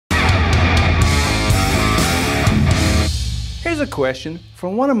Here's a question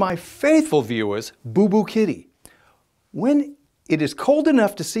from one of my faithful viewers, Boo Boo Kitty. When it is cold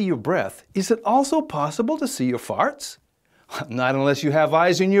enough to see your breath, is it also possible to see your farts? Not unless you have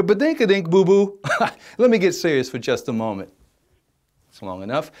eyes in your badink-a-dink, Boo Boo. Let me get serious for just a moment. It's long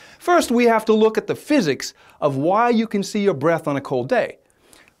enough. First, we have to look at the physics of why you can see your breath on a cold day.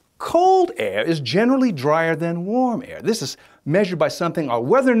 Cold air is generally drier than warm air. This is measured by something our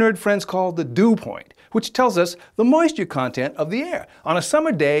weather nerd friends call the dew point, which tells us the moisture content of the air. On a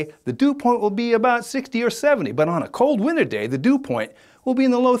summer day, the dew point will be about 60 or 70, but on a cold winter day, the dew point will be in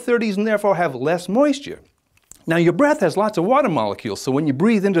the low 30s and therefore have less moisture. Now, your breath has lots of water molecules, so when you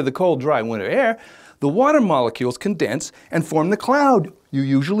breathe into the cold, dry winter air, the water molecules condense and form the cloud you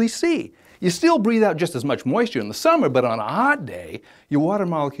usually see. You still breathe out just as much moisture in the summer, but on a hot day, your water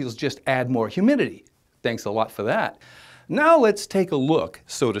molecules just add more humidity. Thanks a lot for that. Now let's take a look,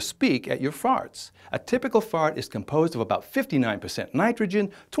 so to speak, at your farts. A typical fart is composed of about 59%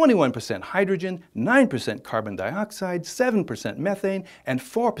 nitrogen, 21% hydrogen, 9% carbon dioxide, 7% methane, and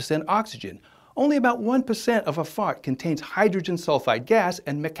 4% oxygen. Only about 1% of a fart contains hydrogen sulfide gas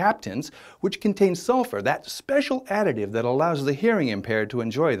and mercaptans, which contain sulfur, that special additive that allows the hearing impaired to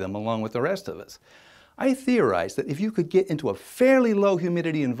enjoy them along with the rest of us. I theorize that if you could get into a fairly low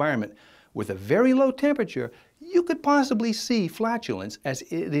humidity environment with a very low temperature, you could possibly see flatulence as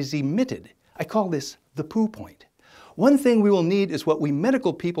it is emitted. I call this the Poo Point. One thing we will need is what we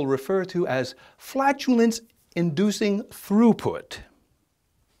medical people refer to as flatulence-inducing throughput.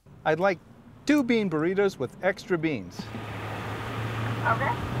 I'd like 2 bean burritos with extra beans.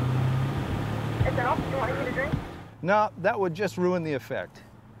 Okay. Is that all? Do you want to get a drink? No, that would just ruin the effect.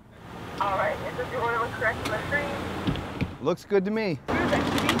 All right. Is this your order was correct on the screen? Looks good to me. Okay.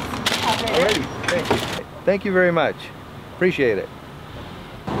 Alrighty. Thank you very much. Appreciate it.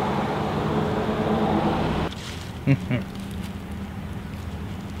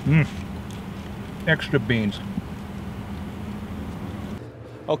 Extra beans.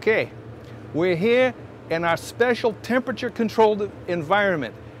 Okay, we're here in our special temperature-controlled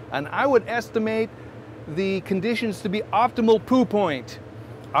environment, and I would estimate the conditions to be optimal Poo Point.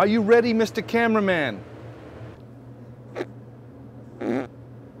 Are you ready, Mr. Cameraman?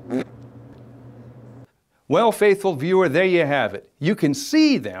 Well, faithful viewer, there you have it. You can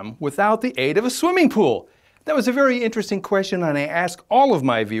see them without the aid of a swimming pool. That was a very interesting question, and I ask all of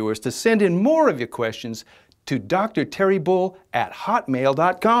my viewers to send in more of your questions to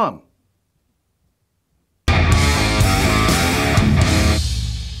drterrybull@hotmail.com.